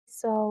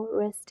soul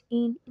rest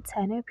in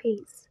eternal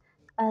peace.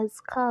 As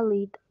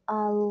Khaled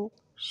Al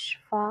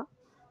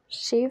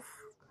Saif,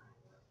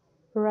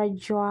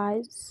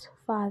 Rajwa's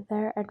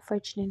father,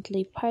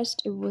 unfortunately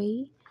passed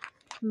away,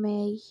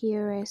 may he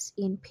rest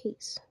in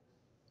peace.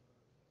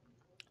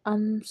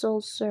 I'm so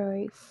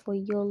sorry for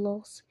your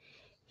loss.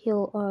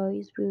 He'll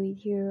always be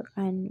with you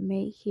and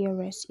may he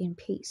rest in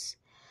peace.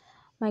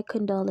 My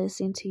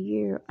condolences to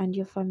you and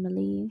your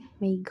family.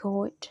 May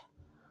God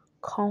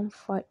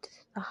comfort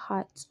the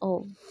hearts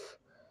of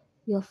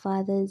your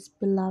father's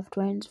beloved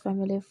ones,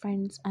 family,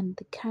 friends, and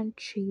the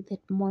country that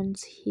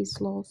mourns his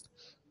loss.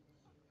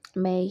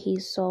 May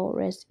his soul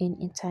rest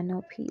in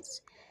eternal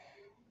peace.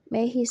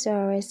 May his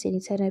soul rest in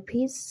eternal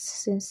peace.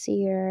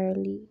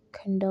 Sincerely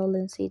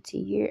condolences to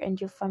you and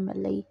your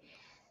family.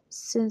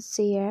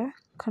 Sincere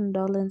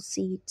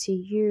condolences to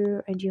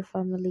you and your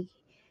family.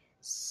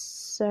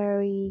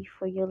 Sorry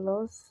for your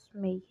loss.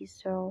 May his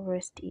soul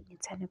rest in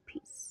eternal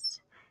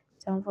peace.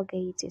 Don't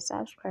forget to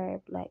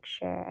subscribe, like,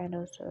 share, and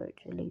also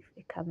to leave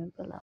a comment below.